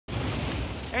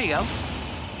There you go.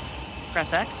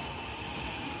 Press X.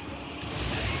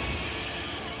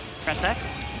 Press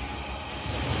X.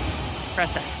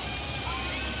 Press X.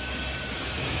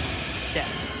 Dead.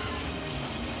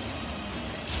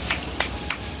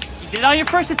 You did it on your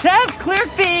first attempt! Clear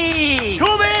feed!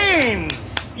 Cool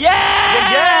beans! Yeah!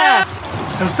 Yeah!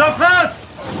 I'm so close!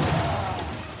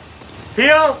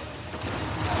 Heal!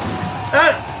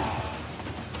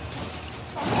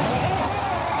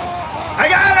 I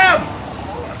got him!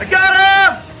 I got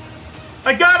him!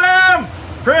 I got him!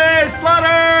 Praise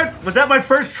slaughtered! Was that my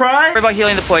first try? Worry about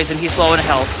healing the poison. He's low in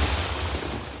health.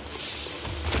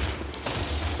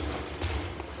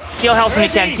 Heal health when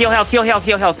you can. Heal health, heal health,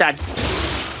 heal health, Dad.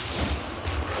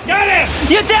 Got him!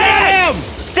 You did it! Got him!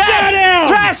 Dad! Got him!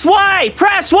 Press Y!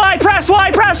 Press Y! Press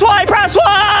Y! Press Y! Press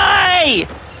Y!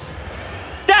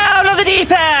 Down on the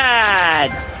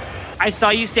D-pad! I saw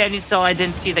you standing still. I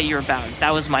didn't see that you were bound.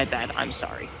 That was my bad. I'm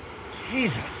sorry.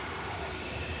 Jesus.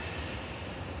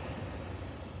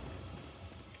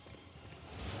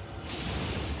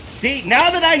 See, now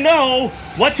that I know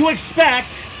what to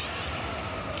expect...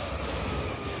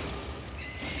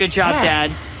 Good job,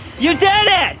 Dad. You did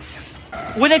it!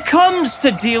 When it comes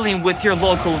to dealing with your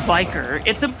local Viker,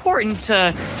 it's important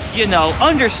to, you know,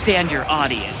 understand your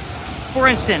audience. For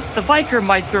instance, the Viker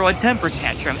might throw a temper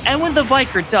tantrum, and when the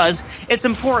Viker does, it's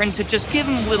important to just give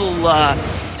them little,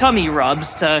 tummy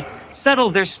rubs to settle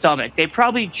their stomach. They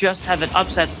probably just have an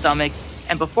upset stomach,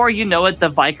 and before you know it, the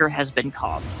Viker has been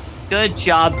calmed. Good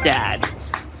job, Dad.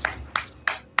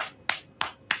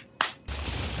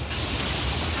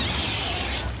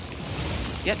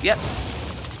 Yep.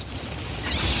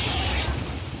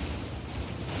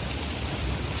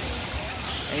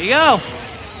 There you go.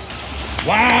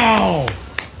 Wow!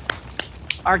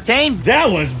 Arcane.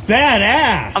 That was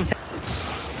badass!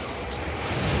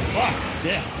 Fuck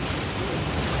this.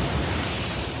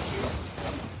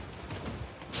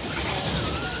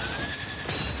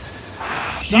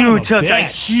 You took a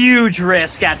huge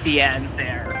risk at the end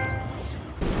there.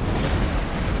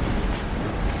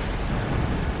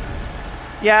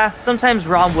 Yeah, sometimes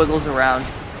ROM wiggles around.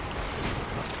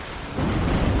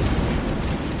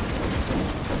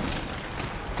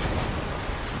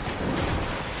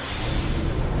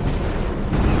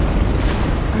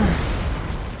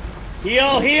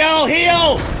 Heal, heal,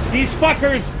 heal! These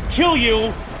fuckers kill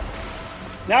you!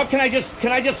 Now can I just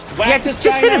whack this guy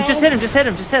just hit him, now? just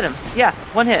hit him. Yeah,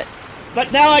 one hit.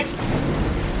 But now I'm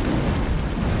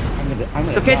gonna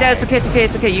It's okay, die. Dad,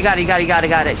 it's okay. You got it.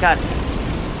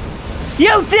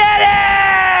 You did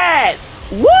it!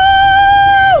 Woo!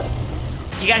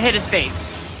 You gotta hit his face.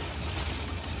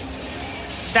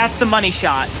 That's the money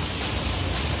shot.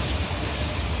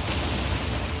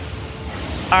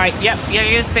 Alright, yep, you gotta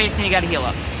hit his face and you gotta heal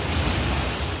up.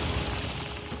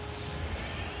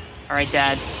 Alright,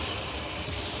 Dad.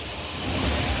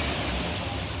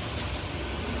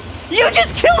 You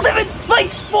just killed him in, like,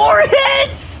 4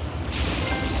 hits!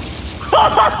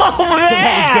 Oh, man!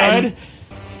 That was good.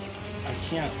 I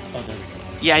can't. Oh, there we go.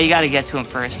 Yeah, you gotta get to him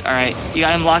first. Alright, you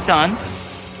got him locked on.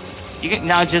 You can,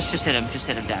 now just hit him. Just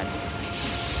hit him, Dad.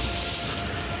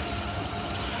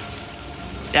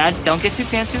 Dad, don't get too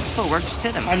fancy with the footwork. Just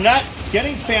hit him. I'm not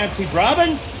getting fancy,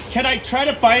 Robin. Can I try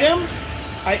to fight him?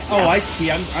 Oh, I see.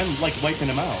 I'm like wiping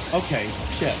him out. Okay,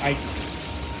 shit.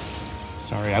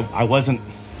 Sorry, I wasn't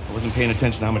paying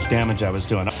attention to how much damage I was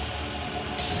doing. All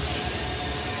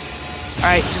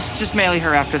right, just melee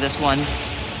her after this one.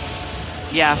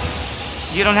 Yeah,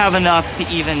 you don't have enough to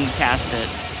even cast it.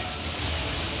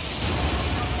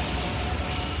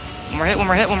 One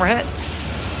more hit.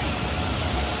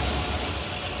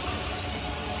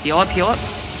 Heal up.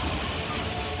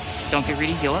 Don't get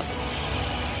greedy, heal up.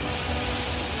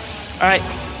 All right,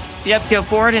 yep, go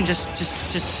forward and just,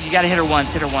 you gotta hit her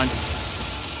once.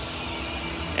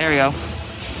 There we go.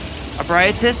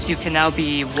 Abriatus, you can now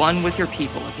be one with your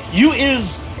people again. You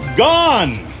is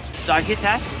gone! Dodge the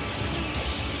attacks.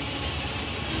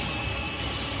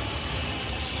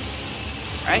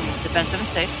 Alright, defensive and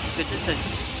safe. Good decision.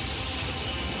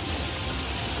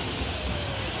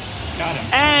 Got him.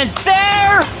 And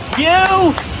there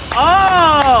you...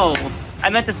 Oh! I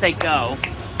meant to say go.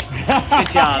 Good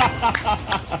job.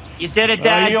 You did it,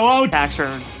 Dad. You won't. Attacks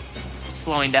are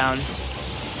slowing down.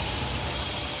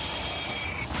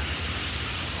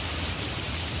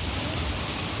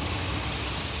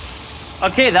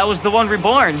 Okay, that was the one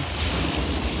reborn.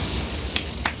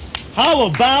 How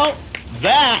about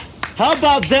that? How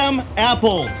about them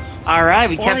apples? All right,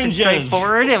 we kept it Oranges.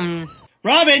 straightforward and...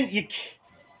 Robin, you...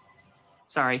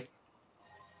 Sorry.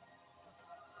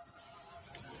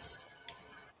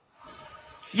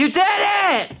 You did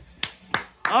it!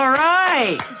 All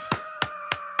right.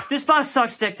 This boss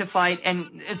sucks dick to fight,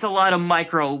 and it's a lot of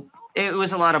It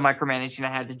was a lot of micromanaging I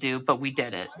had to do, but we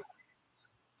did it.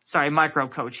 Sorry, micro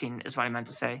coaching is what I meant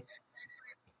to say.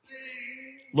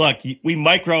 Look, we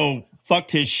micro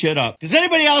fucked his shit up. Does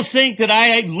anybody else think that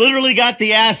I literally got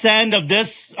the ass end of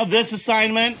this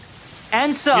assignment?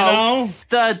 And so, you know?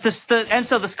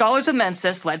 the Scholars of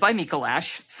Mensis, led by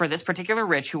Mikolash, for this particular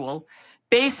ritual,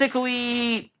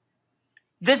 basically,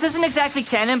 this isn't exactly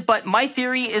canon, but my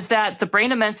theory is that the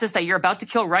brain of Mensis that you're about to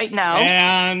kill right now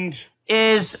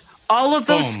is all of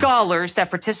those scholars that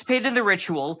participated in the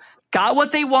ritual got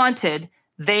what they wanted.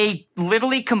 They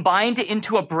literally combined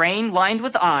into a brain lined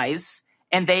with eyes,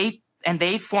 and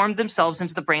they formed themselves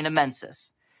into the brain of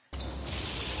Mensis.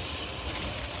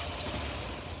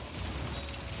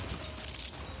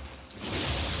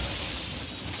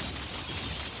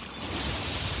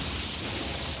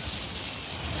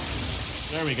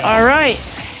 There we go. All right,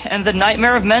 and the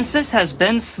Nightmare of Mensis has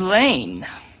been slain.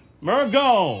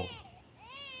 Murgo!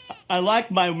 I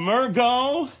like my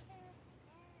Murgo.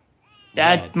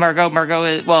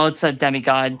 Murgo is, well, it's a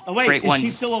demigod. Oh, wait, Great is one. she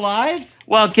still alive?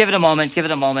 Well, give it a moment. Give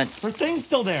it a moment. Her thing's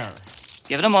still there.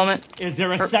 Give it a moment. Is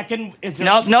there a second? Is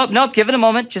there? Nope. Give it a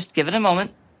moment. Just give it a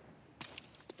moment.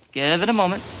 Give it a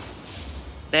moment.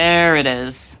 There it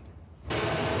is.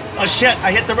 Oh shit!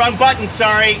 I hit the wrong button.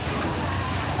 Sorry.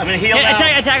 I'm gonna heal now.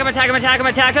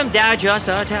 Attack him. Dad, just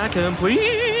attack him,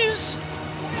 please.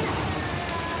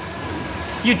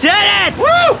 You did it!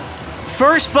 Woo!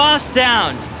 First boss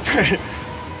down.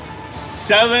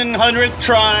 700th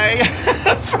try.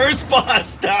 First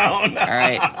boss down. All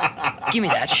right. Give me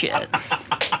that shit.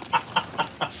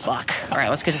 Fuck. All right,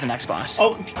 let's get to the next boss.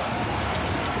 Oh.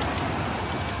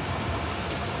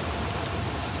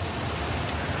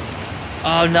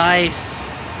 Oh, nice.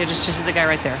 Yeah, just hit the guy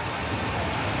right there.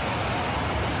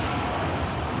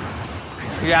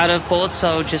 You're out of bullets,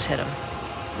 so just hit him.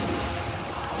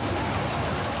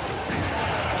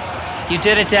 You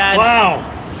did it, Dad. Wow.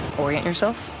 Orient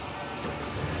yourself.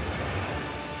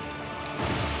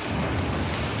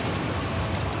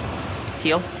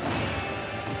 Heal.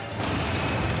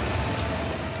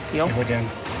 Heal. Heal again.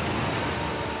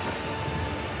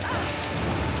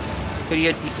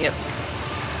 Good. Yep.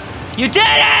 You did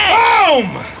it!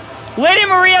 Boom! Lady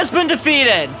Maria's been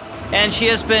defeated, and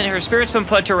her spirit's been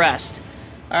put to rest.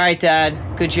 All right, Dad.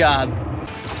 Good job.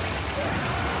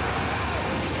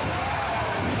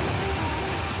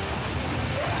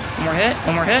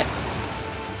 One more hit.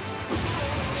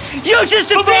 You just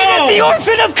defeated the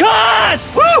Orphan of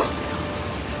Kos! Woo!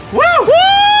 Woo!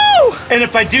 Woo! And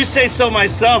if I do say so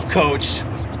myself, Coach.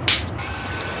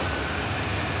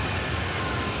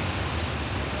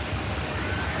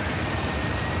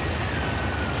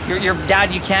 Your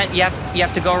Dad, you can't. You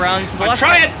have to go around to the left.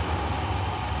 Try it.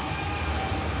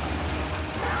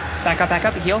 Back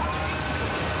up. Heal.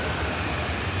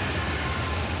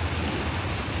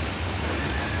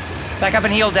 Back up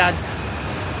and heal, Dad.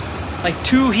 Like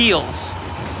 2 heals.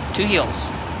 2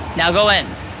 heals. Now go in.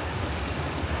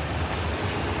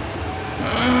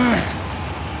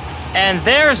 And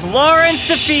there's Lawrence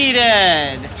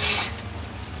defeated.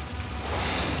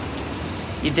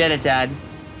 You did it, Dad.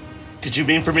 Did you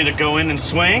mean for me to go in and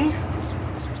swing?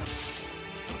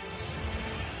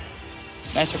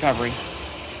 Nice recovery.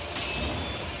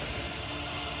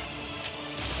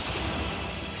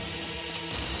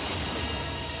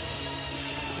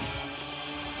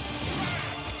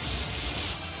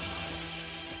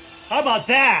 How about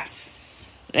that?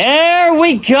 There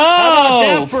we go! How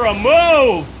about that for a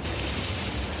move?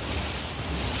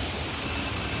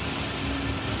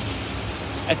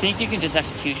 I think you can just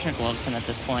Executioner Gloves him at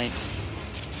this point.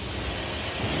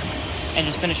 And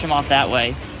just finish him off that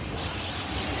way.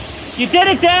 You did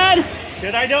it, Dad!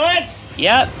 Did I do it?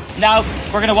 Yep. Now,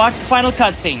 we're gonna watch the final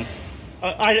cutscene.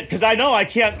 Because I know I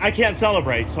can't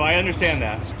celebrate, so I understand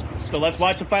that. So let's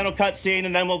watch the final cutscene,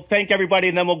 and then we'll thank everybody,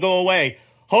 and then we'll go away.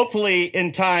 Hopefully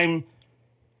in time.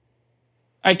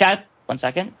 All right, Dad. 1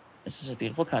 second. This is a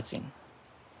beautiful cutscene.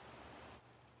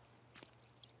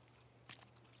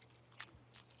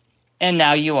 And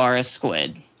now you are a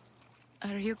squid.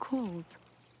 Are you cold?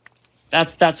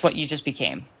 That's what you just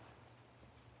became.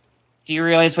 Do you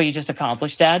realize what you just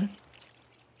accomplished, Dad?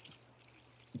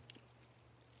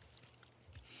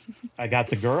 I got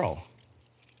the girl.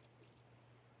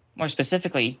 More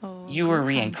specifically, you were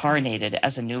reincarnated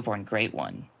as a newborn Great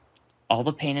One. All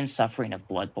the pain and suffering of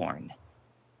Bloodborne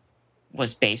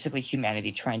was basically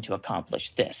humanity trying to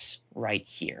accomplish this right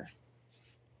here.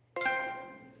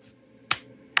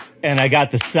 And I got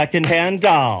the second-hand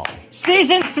doll.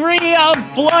 Season 3 of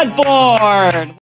Bloodborne!